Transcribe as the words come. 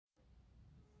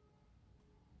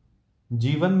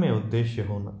जीवन में उद्देश्य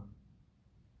होना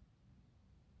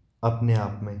अपने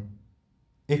आप में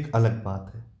एक अलग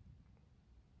बात है।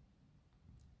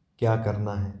 क्या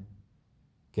करना है,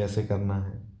 कैसे करना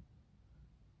है,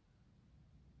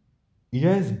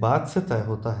 यह इस बात से तय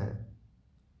होता है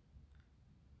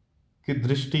कि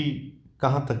दृष्टि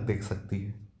कहां तक देख सकती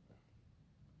है।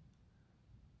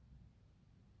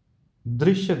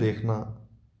 दृश्य देखना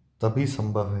तभी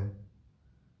संभव है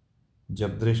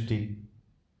जब दृष्टि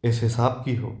इस हिसाब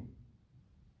की हो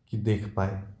कि देख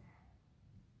पाए।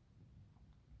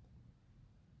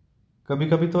 कभी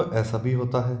कभी तो ऐसा भी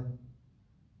होता है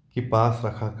कि पास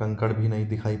रखा कंकड़ भी नहीं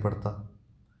दिखाई पड़ता,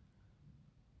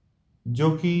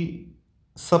 जो कि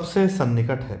सबसे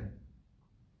सन्निकट है।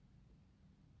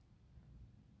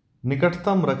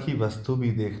 निकटतम रखी वस्तु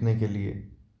भी देखने के लिए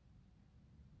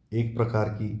एक प्रकार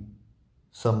की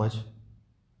समझ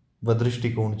व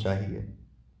दृष्टिकोण चाहिए।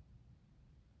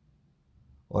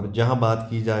 और जहां बात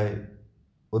की जाए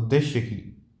उद्देश्य की,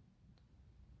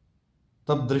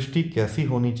 तब दृष्टि कैसी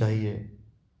होनी चाहिए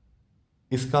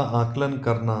इसका आकलन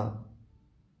करना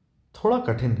थोड़ा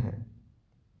कठिन है,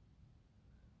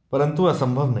 परंतु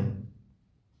असंभव नहीं।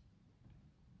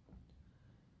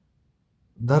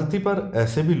 धरती पर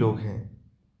ऐसे भी लोग हैं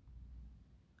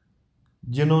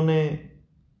जिन्होंने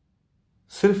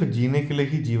सिर्फ जीने के लिए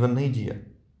ही जीवन नहीं जिया,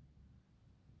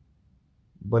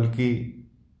 बल्कि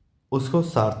उसको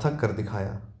सार्थक कर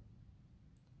दिखाया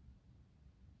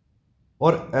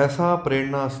और ऐसा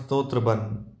प्रेरणा स्तोत्र बन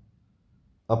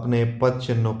अपने पद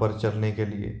चिन्हों पर चलने के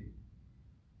लिए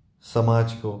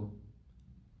समाज को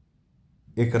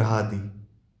एक राह दी।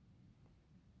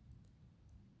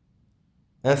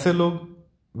 ऐसे लोग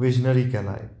विजनरी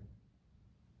कहलाए।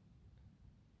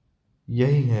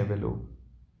 यही हैं वे लोग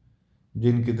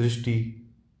जिनकी दृष्टि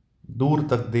दूर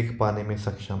तक देख पाने में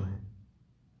सक्षम है।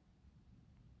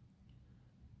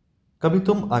 कभी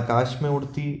तुम आकाश में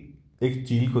उड़ती एक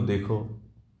चील को देखो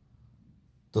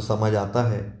तो समझ आता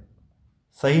है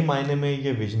सही मायने में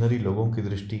ये विजनरी लोगों की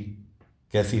दृष्टि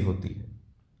कैसी होती है।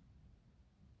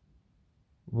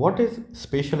 What is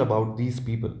special about these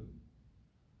people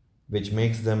which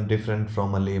makes them different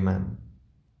from a layman?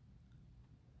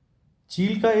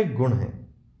 चील का एक गुण है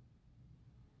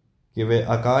कि वे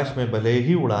आकाश में भले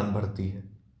ही उड़ान भरती है,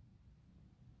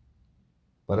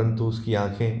 परंतु उसकी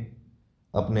आंखें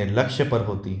अपने लक्ष्य पर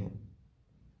होती हैं।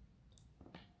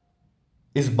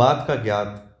 इस बात का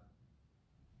ज्ञात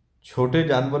छोटे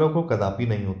जानवरों को कदापि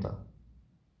नहीं होता।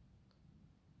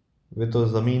 वे तो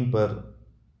जमीन पर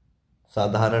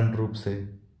साधारण रूप से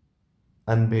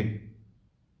अनभिज्ञ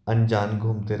अनजान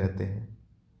घूमते रहते हैं,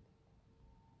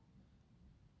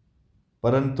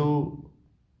 परंतु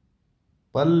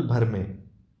पल भर में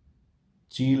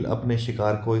चील अपने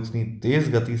शिकार को इतनी तेज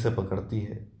गति से पकड़ती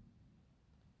है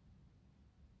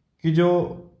कि जो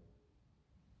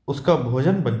उसका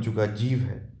भोजन बन चुका जीव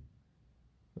है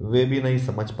वे भी नहीं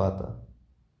समझ पाता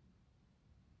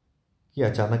कि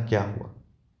अचानक क्या हुआ।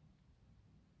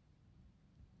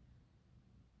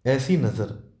 ऐसी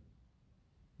नजर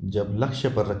जब लक्ष्य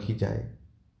पर रखी जाए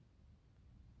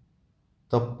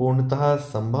तब पूर्णतः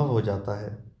संभव हो जाता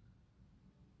है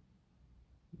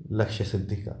लक्ष्य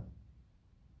सिद्धि का।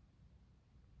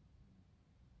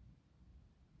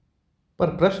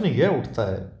 पर प्रश्न यह उठता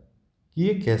है कि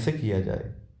यह कैसे किया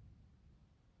जाए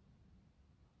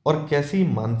और कैसी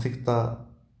मानसिकता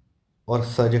और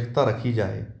सजगता रखी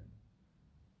जाए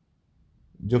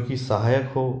जो कि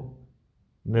सहायक हो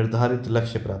निर्धारित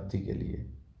लक्ष्य प्राप्ति के लिए।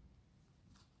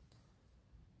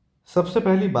 सबसे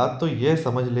पहली बात तो यह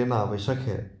समझ लेना आवश्यक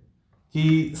है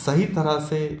कि सही तरह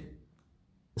से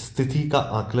स्थिति का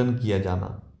आकलन किया जाना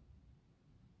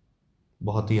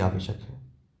बहुत ही आवश्यक है।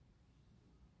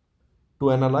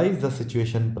 To analyse the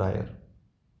situation prior,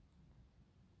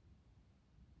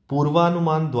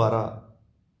 पूर्वानुमान द्वारा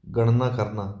गणना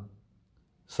करना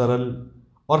सरल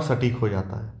और सटीक हो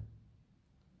जाता है।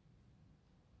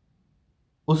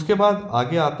 उसके बाद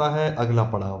आगे आता है अगला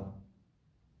पड़ाव,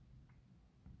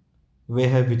 वह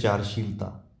है विचारशीलता,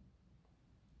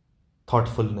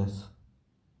 थॉटफुलनेस।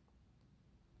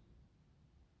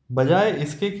 बजाय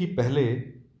इसके कि पहले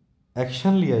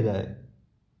एक्शन लिया जाए,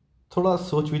 थोड़ा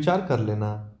सोच विचार कर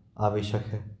लेना आवश्यक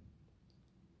है।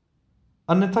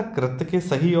 अन्यथा कृत्य के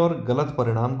सही और गलत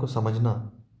परिणाम को समझना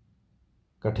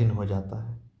कठिन हो जाता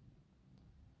है।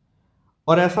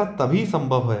 और ऐसा तभी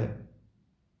संभव है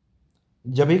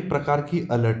जब एक प्रकार की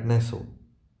अलर्टनेस हो,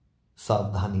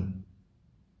 सावधानी,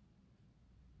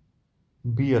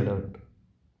 बी अलर्ट।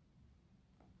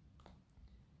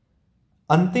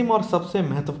 अंतिम और सबसे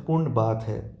महत्वपूर्ण बात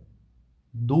है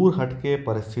दूर हटके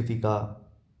परिस्थिति का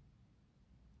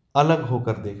अलग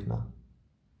होकर देखना।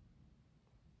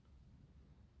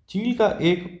 चील का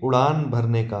एक उड़ान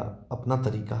भरने का अपना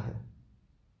तरीका है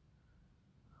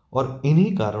और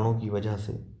इन्हीं कारणों की वजह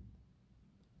से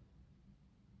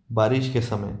बारिश के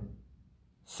समय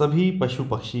सभी पशु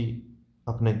पक्षी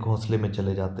अपने घोंसले में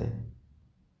चले जाते हैं,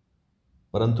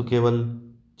 परंतु केवल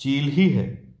चील ही है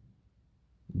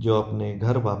जो अपने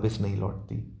घर वापस नहीं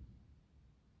लौटती।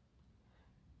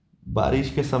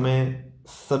 बारिश के समय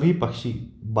सभी पक्षी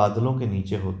बादलों के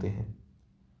नीचे होते हैं,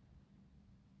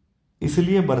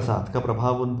 इसलिए बरसात का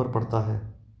प्रभाव उन पर पड़ता है।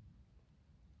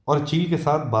 और चील के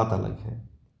साथ बात अलग है।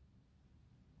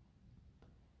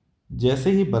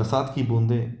 जैसे ही बरसात की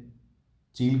बूंदें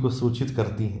चील को सूचित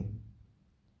करती हैं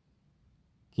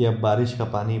कि अब बारिश का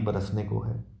पानी बरसने को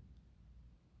है,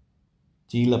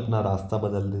 चील अपना रास्ता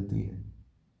बदल देती है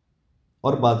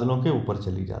और बादलों के ऊपर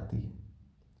चली जाती है,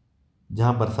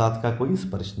 जहां बरसात का कोई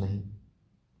स्पर्श नहीं।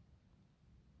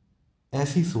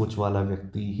 ऐसी सोच वाला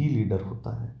व्यक्ति ही लीडर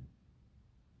होता है,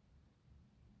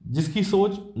 जिसकी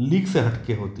सोच लीक से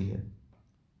हटके होती है।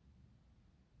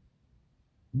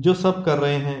 जो सब कर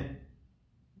रहे हैं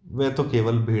वह तो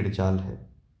केवल भेड़ चाल है,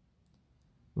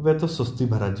 वह तो सुस्ती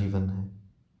भरा जीवन है,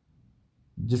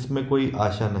 जिसमें कोई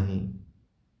आशा नहीं,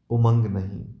 उमंग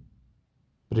नहीं,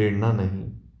 प्रेरणा नहीं,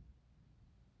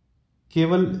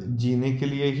 केवल जीने के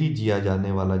लिए ही जिया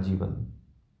जाने वाला जीवन।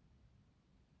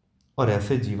 और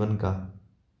ऐसे जीवन का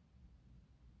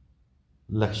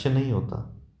लक्ष्य नहीं होता।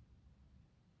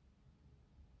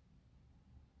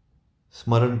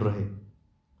 स्मरण रहे,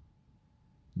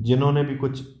 जिन्होंने भी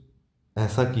कुछ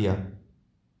ऐसा किया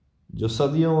जो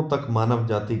सदियों तक मानव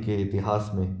जाति के इतिहास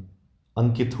में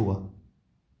अंकित हुआ,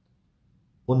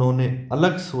 उन्होंने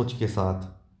अलग सोच के साथ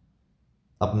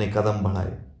अपने कदम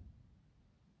बढ़ाए,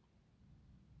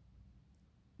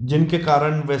 जिनके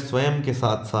कारण वे स्वयं के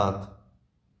साथ साथ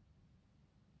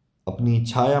अपनी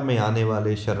छाया में आने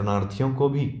वाले शरणार्थियों को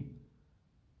भी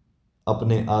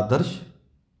अपने आदर्श,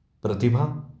 प्रतिभा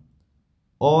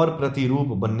और प्रतिरूप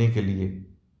बनने के लिए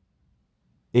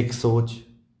एक सोच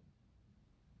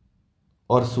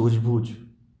और सूझबूझ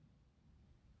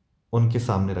उनके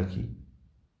सामने रखी।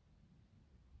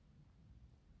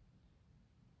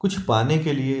 कुछ पाने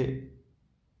के लिए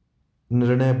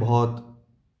निर्णय बहुत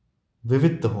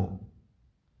विविध हों,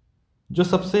 जो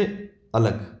सबसे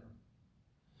अलग,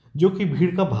 जो कि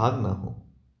भीड़ का भाग ना हो,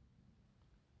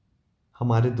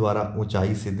 हमारे द्वारा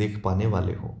ऊंचाई से देख पाने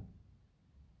वाले हों,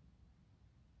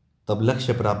 तब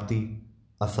लक्ष्य प्राप्ति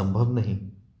असंभव नहीं।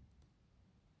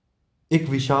 एक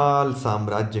विशाल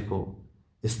साम्राज्य को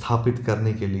स्थापित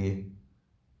करने के लिए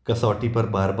कसौटी पर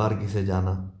बार बार घिसे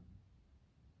जाना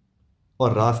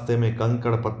और रास्ते में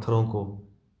कंकड़ पत्थरों को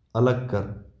अलग कर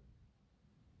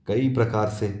कई प्रकार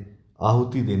से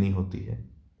आहुति देनी होती है,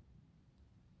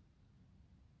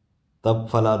 तब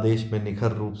फलादेश में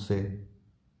निखर रूप से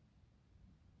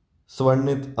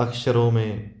स्वर्णित अक्षरों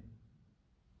में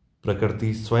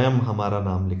प्रकृति स्वयं हमारा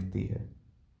नाम लिखती है।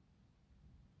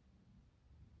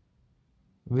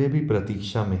 वे भी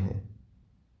प्रतीक्षा में है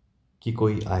कि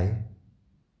कोई आए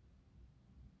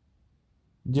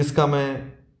जिसका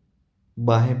मैं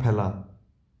बाहें फैला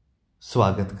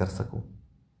स्वागत कर सकूं।